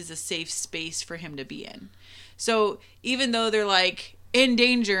that this is a safe space for him to be in. So even though they're like in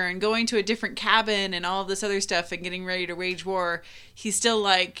danger and going to a different cabin and all of this other stuff and getting ready to wage war, he's still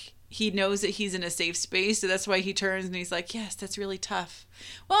like... He knows that he's in a safe space, so that's why he turns and he's like, yes, that's really tough.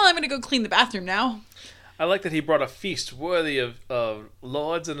 Well, I'm going to go clean the bathroom now. I like that he brought a feast worthy of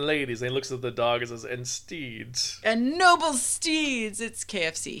lords and ladies. And he looks at the dog and says, and steeds. And noble steeds. It's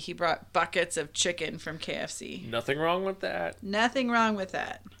KFC. He brought buckets of chicken from KFC. Nothing wrong with that. Nothing wrong with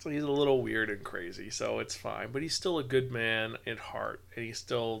that. So he's a little weird and crazy, so it's fine. But he's still a good man at heart, and he's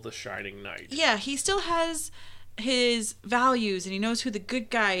still the shining knight. Yeah, he still has... his values, and he knows who the good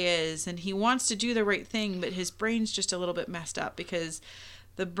guy is, and he wants to do the right thing, but his brain's just a little bit messed up because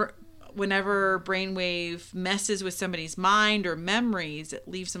whenever brainwave messes with somebody's mind or memories, it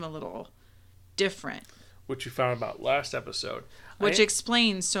leaves them a little different. Which you found about last episode. Which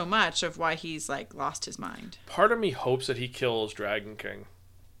explains so much of why he's like lost his mind. Part of me hopes that he kills Dragon King.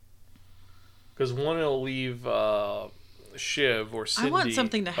 Because one, it'll leave Shiv or Cindy. I want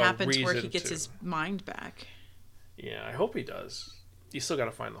something to happen to where he gets his mind back. Yeah, I hope he does. He's still got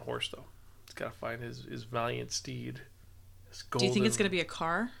to find the horse, though. He's got to find his valiant steed. Do you think it's going to be a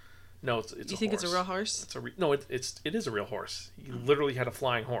car? No, it's a horse. Do you think it's a real horse? No, it is a real horse. He literally had a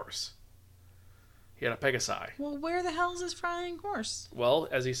flying horse. He had a Pegasi. Well, where the hell is his flying horse? Well,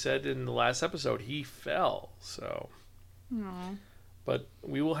 as he said in the last episode, he fell. So, but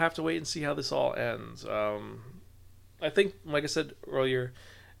we will have to wait and see how this all ends. I think, like I said earlier,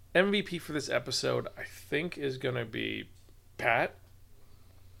 MVP for this episode, I think, is going to be Pat.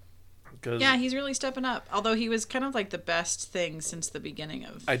 Yeah, he's really stepping up. Although he was kind of like the best thing since the beginning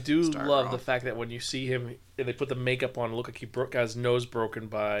of I do Stargirl. love the fact that when you see him, and they put the makeup on, look like he got his nose broken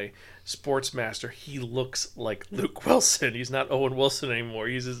by Sportsmaster. He looks like Luke Wilson. He's not Owen Wilson anymore.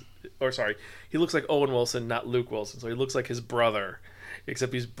 He looks like Owen Wilson, not Luke Wilson. So he looks like his brother,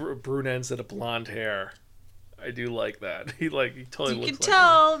 except he's brunette instead of blonde hair. I do like that. He totally looks like him. You can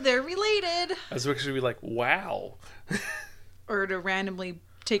tell they're related. I was actually like, wow. Or to randomly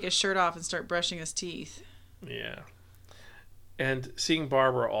take his shirt off and start brushing his teeth. Yeah. And seeing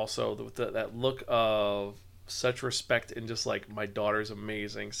Barbara also with that look of such respect and just like, my daughter's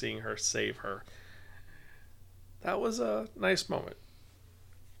amazing, seeing her save her. That was a nice moment.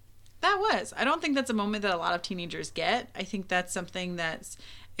 That was. I don't think that's a moment that a lot of teenagers get. I think that's something that's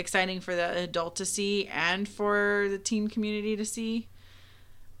exciting for the adult to see and for the teen community to see.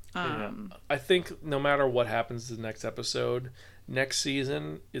 I think no matter what happens to the next episode, next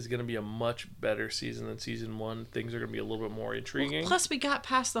season is going to be a much better season than season one. Things are going to be a little bit more intriguing. Plus, we got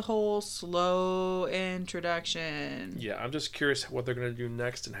past the whole slow introduction. Yeah, I'm just curious what they're going to do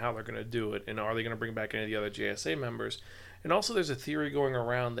next and how they're going to do it. And are they going to bring back any of the other JSA members? And also, there's a theory going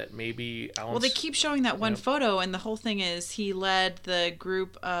around that maybe Alan... Well, they keep showing that one photo, and the whole thing is he led the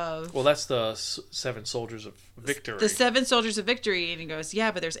group of... Well, that's the 7 Soldiers of Victory. The 7 Soldiers of Victory, and he goes, yeah,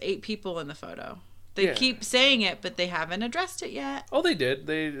 but there's 8 people in the photo. They keep saying it, but they haven't addressed it yet. Oh, they did.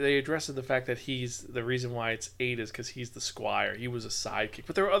 They addressed the fact that he's... The reason why it's 8 is because he's the squire. He was a sidekick.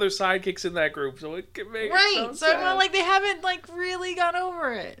 But there were other sidekicks in that group, so it can make right. it so it's not like they haven't really gone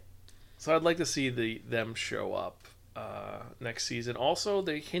over it. So I'd like to see them show up next season. Also,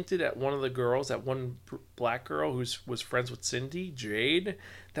 they hinted at one of the girls, that one black girl who was friends with Cindy, Jade.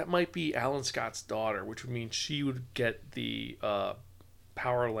 That might be Alan Scott's daughter, which would mean she would get the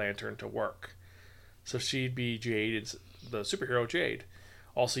power lantern to work. So she'd be Jade, the superhero Jade.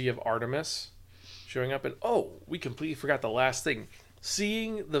 Also, you have Artemis showing up. And, we completely forgot the last thing.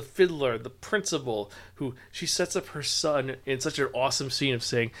 Seeing the fiddler, the principal, who she sets up her son in such an awesome scene of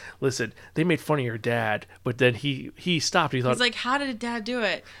saying, listen, they made fun of your dad, but then he stopped. He thought, he's like, how did dad do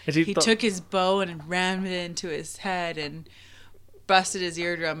it? He took his bow and rammed it into his head and busted his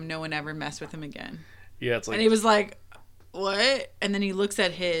eardrum. No one ever messed with him again. Yeah, it's like... And he was like, what? And then he looks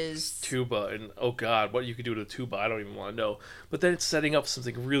at his tuba, and oh god, what you could do to a tuba, I don't even want to know. But then it's setting up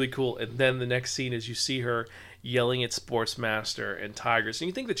something really cool, and then the next scene is you see her yelling at Sportsmaster and Tigers, and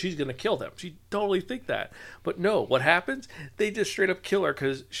you think that she's going to kill them. She totally think that. But no, what happens? They just straight up kill her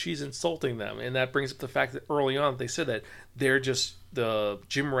because she's insulting them, and that brings up the fact that early on they said that they're just the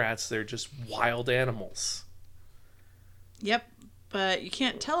gym rats, they're just wild animals. Yep. But you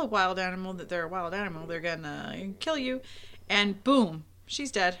can't tell a wild animal that they're a wild animal. They're gonna kill you. And boom,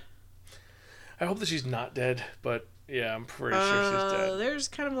 she's dead. I hope that she's not dead, but yeah, I'm pretty sure she's dead. There's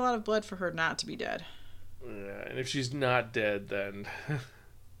kind of a lot of blood for her not to be dead. Yeah, and if she's not dead, then...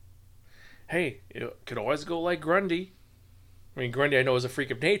 hey, it could always go like Grundy. I mean, Grundy I know is a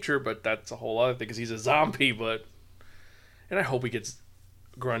freak of nature, but that's a whole other thing because he's a zombie, but... And I hope he gets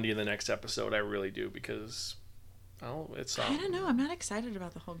Grundy in the next episode. I really do, because... Oh, it's I don't know. I'm not excited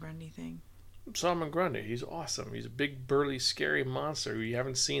about the whole Grundy thing. Solomon Grundy, he's awesome. He's a big, burly, scary monster who you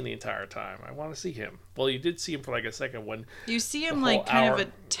haven't seen the entire time. I want to see him. Well, you did see him for like a second when... You see him like kind of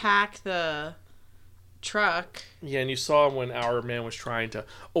attack the truck. Yeah, and you saw him when our man was trying to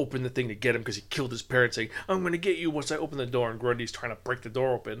open the thing to get him because he killed his parents, saying, I'm going to get you once I open the door, and Grundy's trying to break the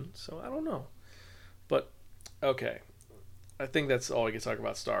door open. So, I don't know. But, okay. I think that's all I can talk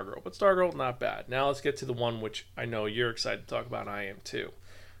about Stargirl. But Stargirl, not bad. Now let's get to the one which I know you're excited to talk about, and I am too.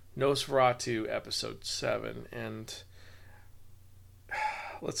 Nosferatu, episode 7. And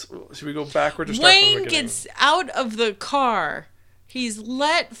should we go backwards or start from the Wayne beginning? gets out of the car. He's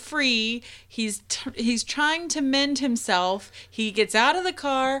let free. He's trying to mend himself. He gets out of the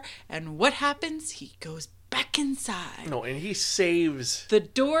car, and what happens? He goes back inside. No, and he saves... The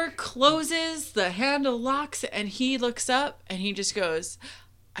door closes, the handle locks, and he looks up, and he just goes,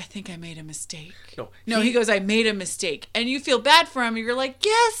 I think I made a mistake. No, he goes, I made a mistake. And you feel bad for him, and you're like,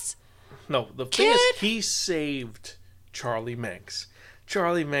 yes! No, the thing is, he saved Charlie Manx.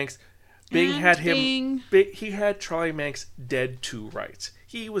 Charlie Manx... Bing had him... He had Charlie Manx dead to rights.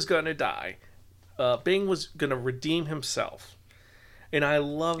 He was going to die. Bing was going to redeem himself. And I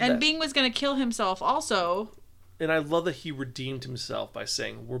love that. And Bing was going to kill himself also. And I love that he redeemed himself by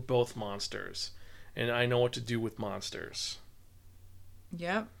saying, we're both monsters. And I know what to do with monsters.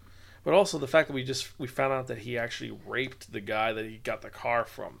 Yep. But also the fact that we found out that he actually raped the guy that he got the car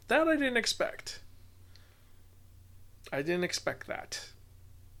from. That I didn't expect. I didn't expect that.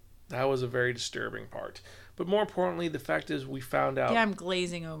 That was a very disturbing part. But more importantly, the fact is we found out... Yeah, I'm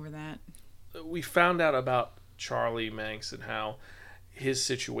glazing over that. We found out about Charlie Manx and how his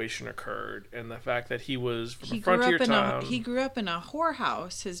situation occurred, and the fact that he was from a frontier town. He grew up in a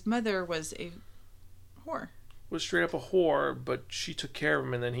whorehouse. His mother was a whore. Was straight up a whore, but she took care of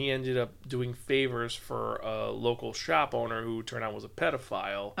him, and then he ended up doing favors for a local shop owner who turned out was a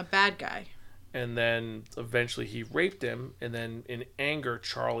pedophile. A bad guy. And then eventually he raped him, and then in anger,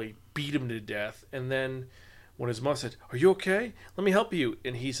 Charlie beat him to death, and then when his mother said, are you okay? Let me help you.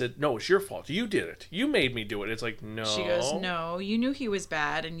 And he said, no, it's your fault. You did it. You made me do it. It's like, no. She goes, no, you knew he was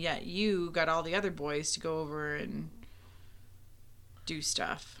bad, and yet you got all the other boys to go over and do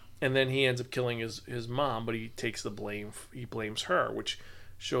stuff. And then he ends up killing his mom, but he takes the blame. He blames her, which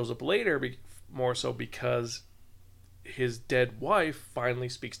shows up later more so because his dead wife finally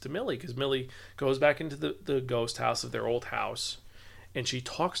speaks to Millie, because Millie goes back into the ghost house of their old house, and she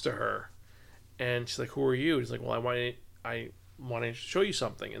talks to her. And she's like, who are you? He's like, well, I want to show you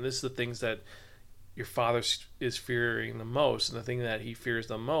something. And this is the things that your father is fearing the most. And the thing that he fears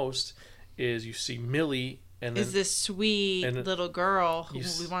the most is you see Millie. And then, is this sweet little girl who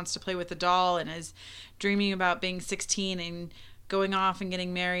wants to play with the doll and is dreaming about being 16 and going off and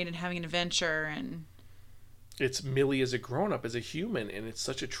getting married and having an adventure. And it's Millie as a grown-up, as a human. And it's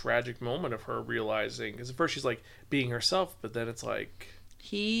such a tragic moment of her realizing. Because at first she's like being herself, but then it's like...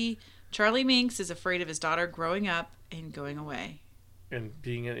 Charlie Manx is afraid of his daughter growing up and going away. And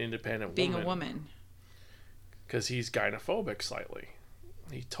being an independent woman. Being a woman. Because he's gynophobic slightly.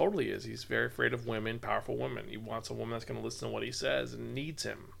 He totally is. He's very afraid of women, powerful women. He wants a woman that's going to listen to what he says and needs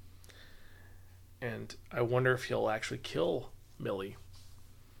him. And I wonder if he'll actually kill Millie.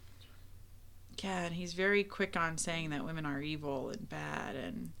 Yeah, and he's very quick on saying that women are evil and bad.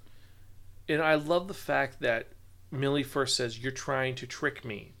 And I love the fact that Millie first says, you're trying to trick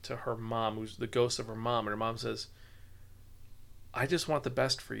me, to her mom, who's the ghost of her mom. And her mom says, I just want the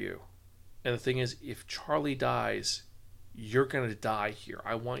best for you. And the thing is, if Charlie dies, you're going to die here.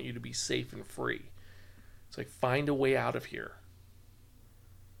 I want you to be safe and free. It's like, find a way out of here.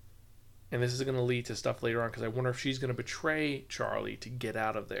 And this is going to lead to stuff later on, because I wonder if she's going to betray Charlie to get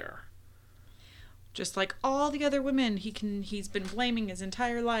out of there. Just like all the other women he's been blaming his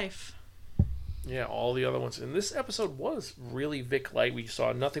entire life. Yeah, all the other ones. And this episode was really Vic light. We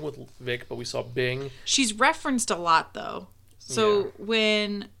saw nothing with Vic, but we saw Bing. She's referenced a lot, though. So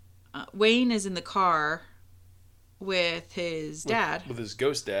when Wayne is in the car with his dad, with his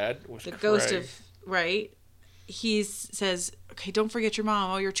ghost dad, the ghost of, right? He says, okay, don't forget your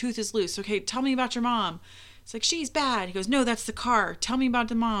mom. Oh, your tooth is loose. Okay, tell me about your mom. It's like, she's bad. He goes, no, that's the car. Tell me about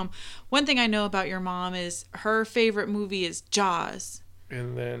the mom. One thing I know about your mom is her favorite movie is Jaws.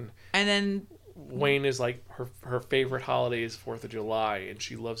 And then Wayne is like, her favorite holiday is 4th of July, and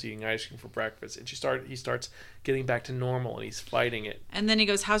she loves eating ice cream for breakfast. And he starts getting back to normal, and he's fighting it. And then he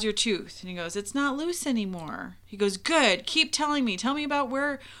goes, how's your tooth? And he goes, it's not loose anymore. He goes, good. Keep telling me. Tell me about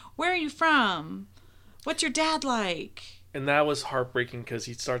where are you from? What's your dad like? And that was heartbreaking because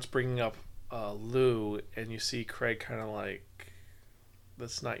he starts bringing up Lou, and you see Craig kind of like,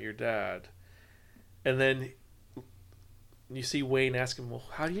 that's not your dad. And then you see Wayne ask him, well,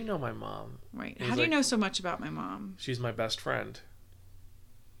 how do you know my mom? Right. How do you know so much about my mom? She's my best friend.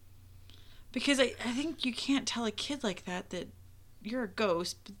 Because I think you can't tell a kid like that you're a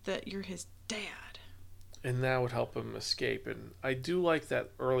ghost, but that you're his dad. And that would help him escape. And I do like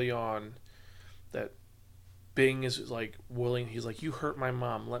that early on that Bing is like willing. He's like, you hurt my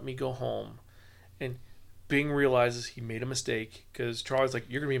mom. Let me go home. And Bing realizes he made a mistake because Charlie's like,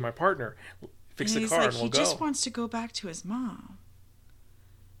 you're going to be my partner. Fix the car and we'll go. He just wants to go back to his mom.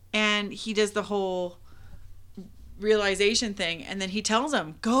 And he does the whole realization thing. And then he tells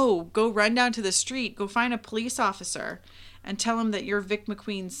him, go run down to the street. Go find a police officer and tell him that Vic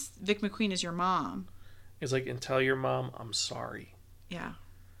McQueen is your mom. It's like, and tell your mom I'm sorry. Yeah.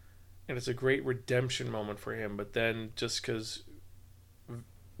 And it's a great redemption moment for him. But then just because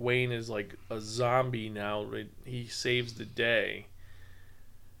Wayne is like a zombie now, he saves the day.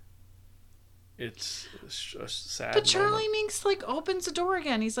 It's a sad But Charlie moment. Minx like opens the door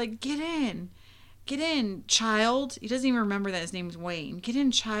again. He's like, get in, child. He doesn't even remember that his name's Wayne. Get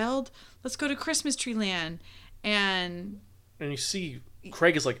in, child. Let's go to Christmas Tree Land. And you see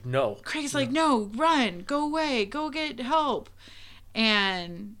Craig is like, no. Craig's like, no, run, go away, go get help.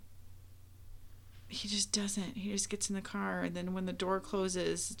 And he just doesn't. He just gets in the car, and then when the door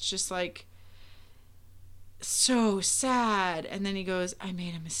closes, it's just like so sad. And then he goes, I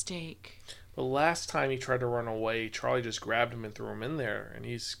made a mistake. The last time he tried to run away, Charlie just grabbed him and threw him in there, and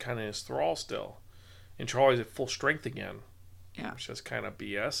he's kind of in his thrall still. And Charlie's at full strength again. Yeah. Which is kind of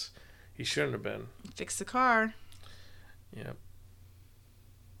BS. He shouldn't have been. Fix the car. Yeah.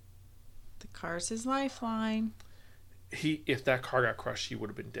 The car's his lifeline. If that car got crushed, he would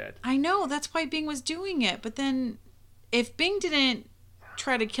have been dead. I know, that's why Bing was doing it. But then if Bing didn't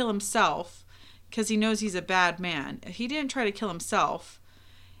try to kill himself, because he knows he's a bad man, if he didn't try to kill himself,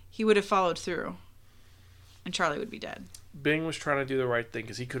 he would have followed through. And Charlie would be dead. Bing was trying to do the right thing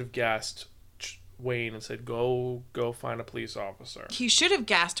because he could have gassed Wayne and said, go find a police officer. He should have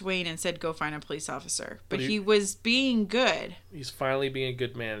gassed Wayne and said, go find a police officer. But he was being good. He's finally being a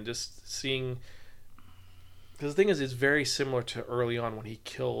good man. Just seeing... Because the thing is, it's very similar to early on when he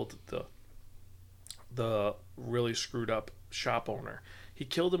killed the really screwed up shop owner. He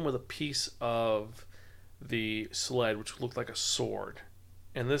killed him with a piece of the sled, which looked like a sword.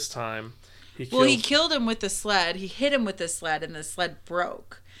 And this time, he killed him with the sled. He hit him with the sled, and the sled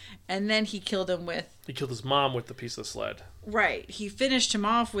broke. And then he killed him with... He killed his mom with the piece of the sled. Right. He finished him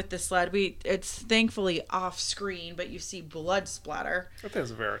off with the sled. It's thankfully off screen, but you see blood splatter. I think it's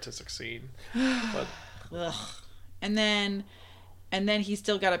a very artistic scene. But... Ugh. And then he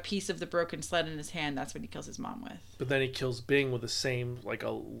still got a piece of the broken sled in his hand. That's what he kills his mom with. But then he kills Bing with the same, like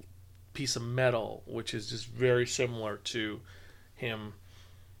a piece of metal, which is just very similar to him.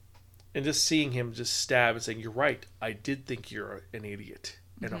 And just seeing him just stab and saying, you're right, I did think you're an idiot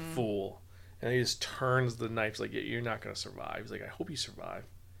and a fool. And he just turns the knife like, you're not going to survive. He's like, I hope you survive.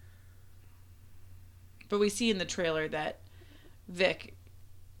 But we see in the trailer that Vic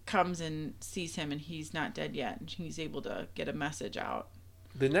comes and sees him, and he's not dead yet, and he's able to get a message out.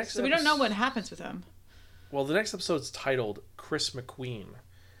 We don't know what happens with him. Well, the next episode's titled Chris McQueen,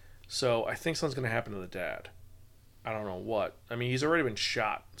 so I think something's going to happen to the dad. I don't know what. I mean, he's already been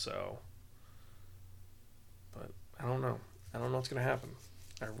shot, so... But I don't know. I don't know what's going to happen.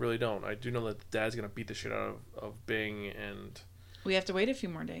 I really don't. I do know that the dad's going to beat the shit out of Bing, and... We have to wait a few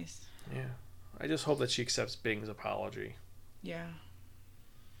more days. Yeah. I just hope that she accepts Bing's apology. Yeah.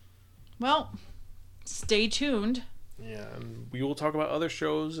 Well, stay tuned. Yeah, and we will talk about other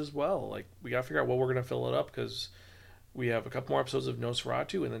shows as well. Like, we got to figure out what we're going to fill it up, because we have a couple more episodes of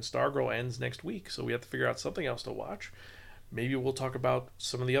Nosferatu, and then Stargirl ends next week, so we have to figure out something else to watch. Maybe we'll talk about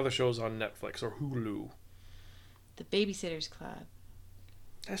some of the other shows on Netflix or Hulu. The Babysitters Club.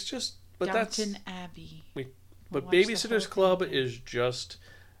 That's just But Downton Abbey. But Watch the Babysitter's whole Club thing. is just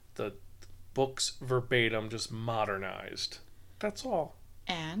the books verbatim, just modernized. That's all.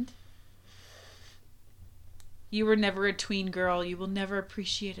 And you were never a tween girl. You will never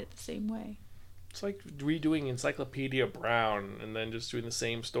appreciate it the same way. It's like redoing Encyclopedia Brown and then just doing the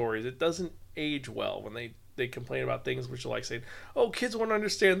same stories. It doesn't age well when they complain about things which are like saying, oh, kids won't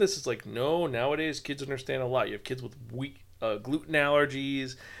understand this. It's like, no, nowadays kids understand a lot. You have kids with weak gluten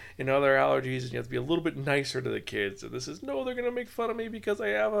allergies and other allergies, and you have to be a little bit nicer to the kids. And this is, no, they're going to make fun of me because I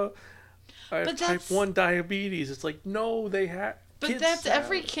have type 1 diabetes. It's like, no, they have. But that's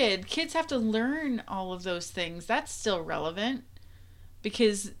every kid. Kids have to learn all of those things. That's still relevant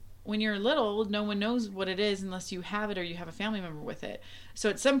because when you're little, no one knows what it is unless you have it or you have a family member with it. So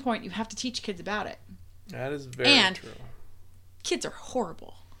at some point, you have to teach kids about it. That is very true. Kids are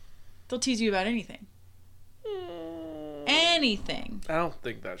horrible. They'll tease you about anything. Anything. I don't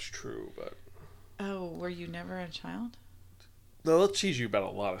think that's true, but... Oh, were you never a child? They'll tease you about a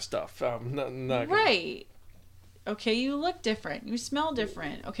lot of stuff. Right. Okay, you look different. You smell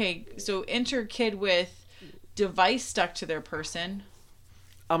different. Okay, so enter kid with device stuck to their person.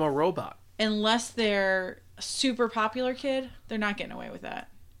 I'm a robot. Unless they're a super popular kid, they're not getting away with that.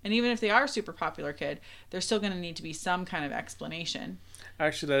 And even if they are a super popular kid, there's still going to need to be some kind of explanation.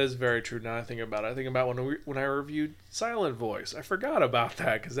 Actually, that is very true. Now I think about it. I think about when I reviewed Silent Voice. I forgot about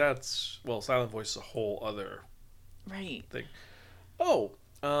that because Silent Voice is a whole other thing. Oh,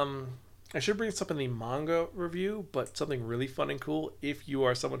 I should bring this up in the manga review, but something really fun and cool if you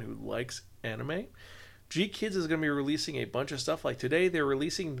are someone who likes anime. G-Kids is going to be releasing a bunch of stuff. Like today, they're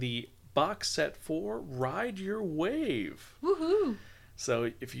releasing the box set for Ride Your Wave. Woohoo!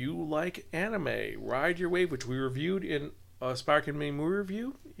 So if you like anime, Ride Your Wave, which we reviewed in a Spark and Mini movie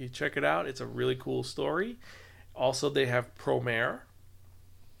review, you check it out. It's a really cool story. Also, they have Promare,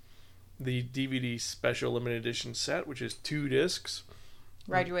 the DVD special limited edition set, which is 2 discs.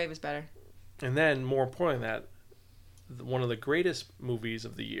 Ride Your Wave is better. And then, more important than that, one of the greatest movies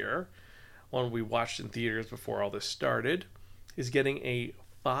of the year, one we watched in theaters before all this started, is getting a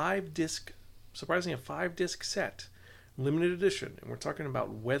 5-disc set, limited edition. And we're talking about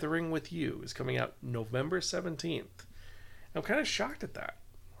Weathering With You. Is coming out November 17th. I'm kind of shocked at that.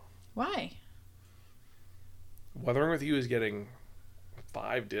 Why? Weathering With You is getting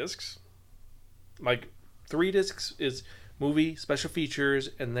 5 discs. Like, 3 discs is movie, special features,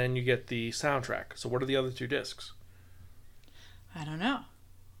 and then you get the soundtrack. So what are the other 2 discs? I don't know.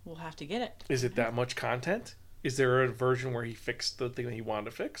 We'll have to get it. Is it that much content? Is there a version where he fixed the thing that he wanted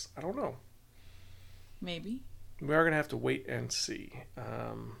to fix? I don't know. Maybe. We are going to have to wait and see.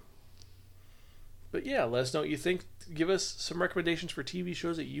 But yeah, let us know what you think. Give us some recommendations for TV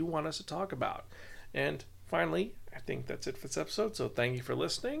shows that you want us to talk about. And finally, I think that's it for this episode. So thank you for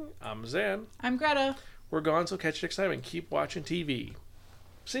listening. I'm Zan. I'm Greta. We're gone, so catch you next time and keep watching TV.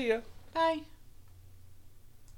 See ya. Bye.